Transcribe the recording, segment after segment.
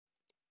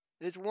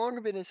It has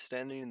long been a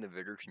standing in the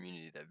Vigor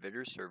community that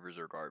Vigor servers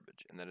are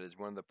garbage, and that it is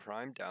one of the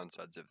prime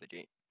downsides of the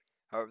game.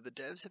 However, the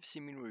devs have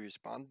seemingly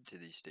responded to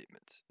these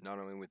statements, not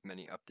only with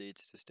many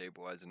updates to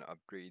stabilize and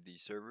upgrade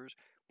these servers,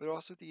 but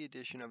also the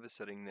addition of a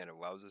setting that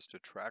allows us to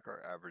track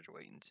our average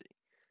latency.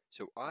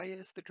 So I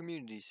asked the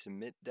community to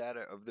submit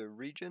data of their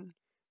region,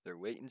 their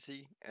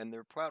latency, and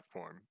their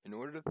platform in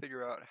order to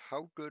figure out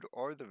how good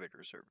are the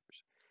Vigor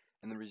servers.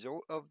 And the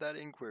result of that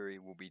inquiry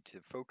will be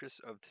the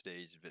focus of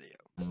today's video.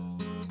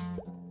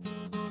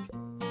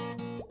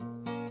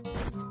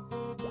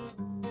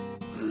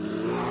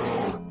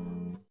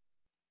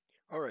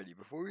 Alrighty,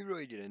 before we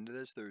really get into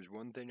this, there's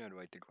one thing I'd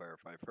like to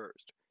clarify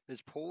first.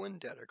 This Poland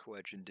data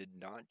collection did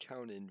not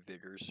count in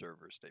Vigor's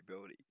server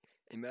stability,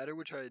 a matter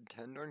which I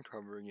intend on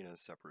covering in a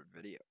separate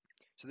video.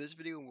 So this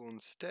video will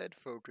instead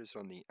focus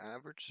on the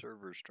average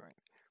server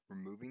strength,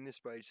 removing the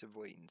spikes of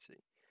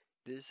latency.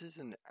 This is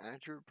an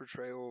accurate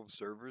portrayal of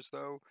servers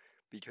though,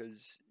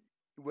 because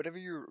whatever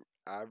your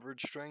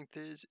average strength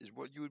is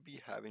what you would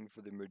be having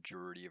for the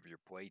majority of your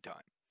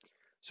playtime.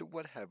 So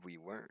what have we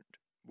learned?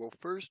 Well,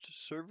 first,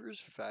 servers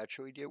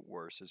factually get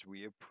worse as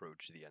we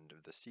approach the end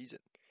of the season.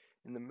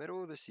 In the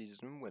middle of the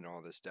season, when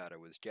all this data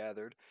was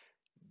gathered,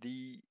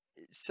 the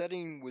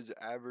setting was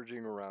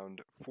averaging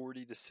around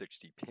 40 to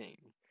 60 ping.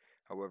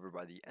 However,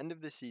 by the end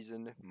of the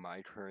season,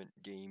 my current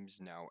games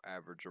now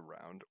average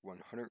around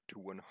 100 to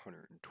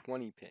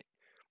 120 ping,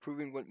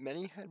 proving what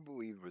many had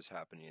believed was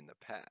happening in the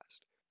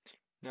past.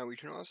 Now we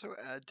can also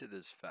add to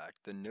this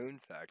fact the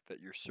known fact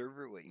that your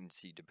server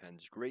latency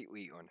depends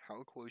greatly on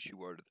how close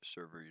you are to the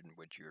server in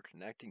which you're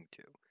connecting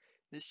to.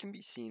 This can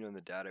be seen on the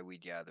data we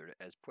gathered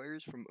as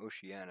players from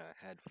Oceania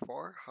had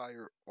far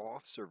higher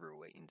off-server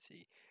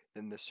latency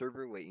than the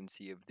server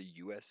latency of the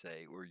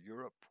USA or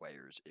Europe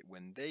players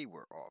when they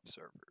were off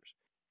servers.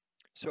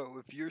 So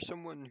if you're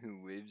someone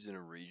who lives in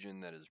a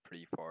region that is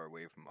pretty far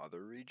away from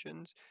other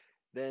regions,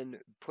 then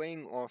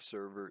playing off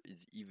server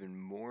is even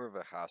more of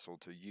a hassle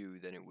to you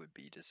than it would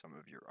be to some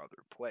of your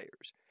other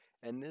players.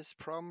 And this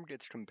problem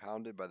gets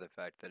compounded by the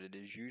fact that it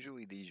is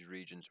usually these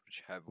regions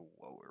which have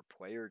lower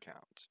player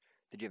counts.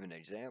 To give an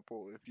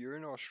example, if you're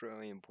an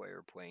Australian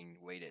player playing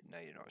late at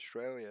night in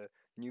Australia,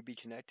 then you'd be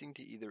connecting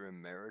to either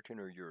American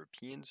or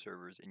European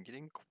servers and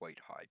getting quite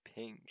high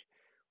ping.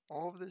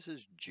 All of this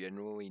is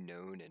generally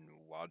known and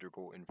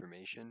logical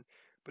information,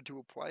 but to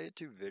apply it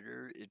to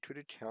Vigor, it could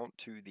account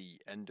to the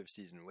end of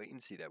season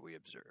latency that we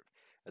observe,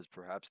 as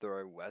perhaps there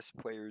are less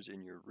players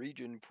in your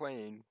region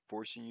playing,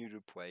 forcing you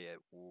to play at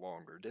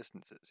longer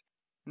distances.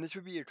 And this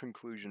would be a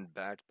conclusion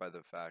backed by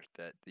the fact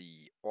that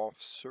the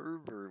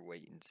off-server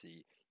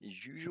latency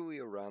is usually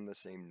around the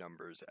same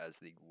numbers as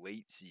the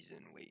late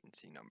season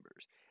latency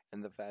numbers,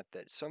 and the fact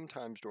that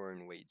sometimes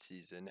during late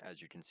season,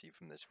 as you can see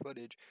from this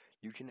footage,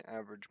 you can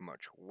average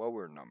much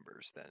lower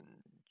numbers than,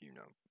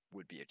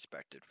 would be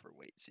expected for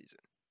late season.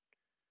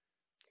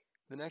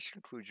 The next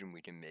conclusion we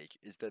can make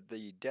is that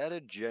the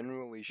data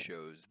generally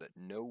shows that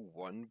no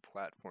one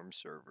platform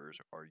servers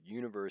are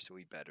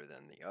universally better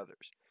than the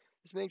others.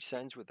 This makes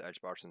sense with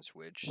Xbox and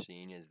Switch,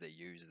 seeing as they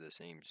use the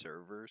same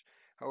servers.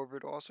 However,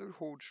 it also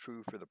holds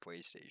true for the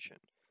PlayStation.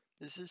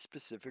 This is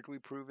specifically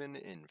proven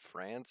in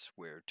France,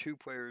 where two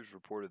players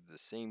reported the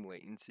same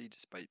latency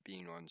despite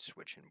being on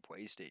Switch and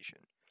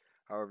PlayStation.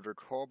 However, to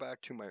call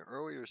back to my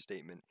earlier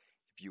statement,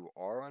 if you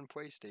are on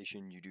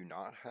PlayStation, you do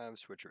not have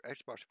Switch or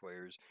Xbox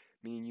players,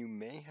 meaning you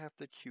may have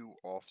to queue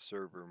off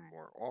server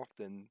more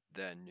often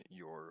than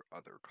your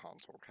other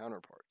console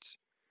counterparts.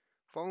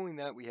 Following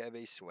that, we have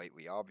a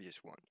slightly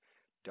obvious one.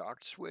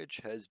 Docked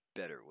Switch has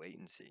better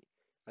latency.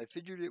 I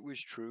figured it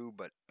was true,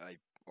 but I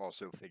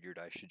also figured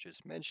I should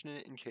just mention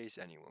it in case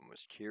anyone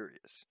was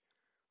curious.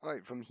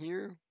 Alright, from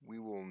here, we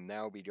will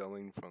now be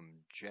going from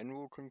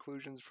general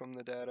conclusions from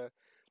the data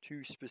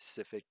to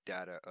specific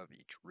data of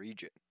each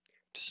region.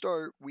 To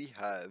start, we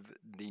have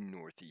the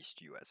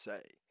Northeast USA.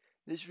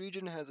 This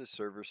region has a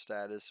server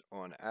status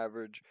on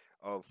average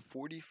of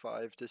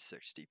 45 to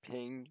 60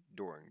 ping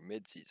during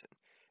mid-season,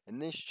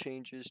 and this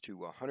changes to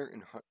 100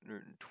 and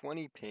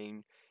 120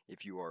 ping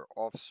if you are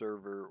off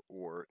server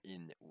or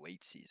in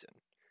late season.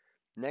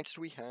 Next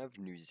we have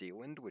New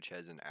Zealand, which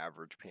has an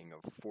average ping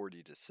of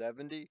 40 to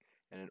 70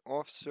 and an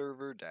off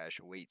server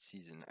 - late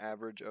season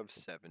average of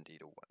 70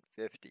 to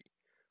 150.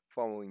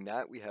 Following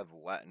that we have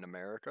Latin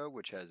America,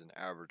 which has an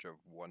average of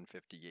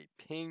 158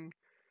 ping.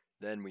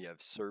 Then we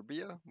have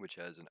Serbia, which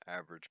has an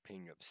average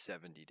ping of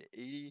 70 to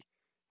 80.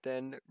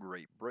 Then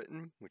Great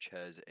Britain, which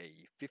has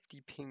a 50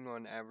 ping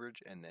on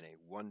average, and then a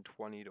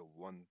 120 to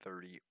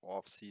 130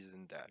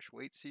 off-season -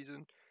 late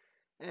season.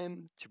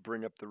 And to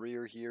bring up the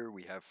rear here,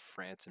 we have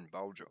France and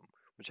Belgium,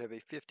 which have a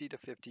 50 to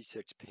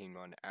 56 ping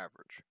on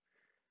average.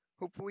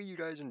 Hopefully you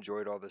guys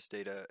enjoyed all this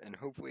data, and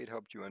hopefully it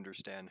helped you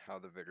understand how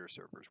the Vigor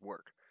servers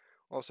work.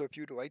 Also, if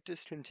you'd like to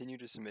continue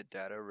to submit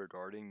data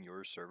regarding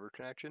your server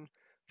connection,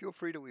 feel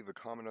free to leave a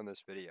comment on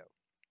this video.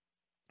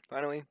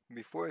 Finally,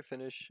 before I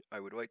finish, I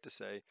would like to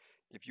say,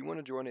 if you want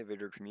to join a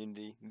Vigor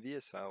community,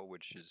 VSL,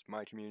 which is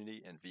my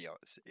community, and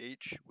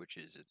VSH, which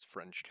is its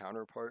French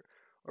counterpart,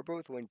 are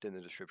both linked in the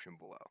description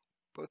below.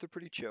 Both are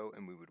pretty chill,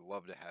 and we would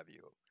love to have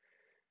you.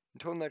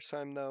 Until next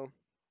time, though,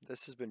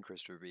 this has been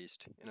Christopher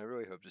Beast, and I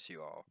really hope to see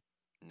you all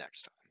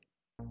next time.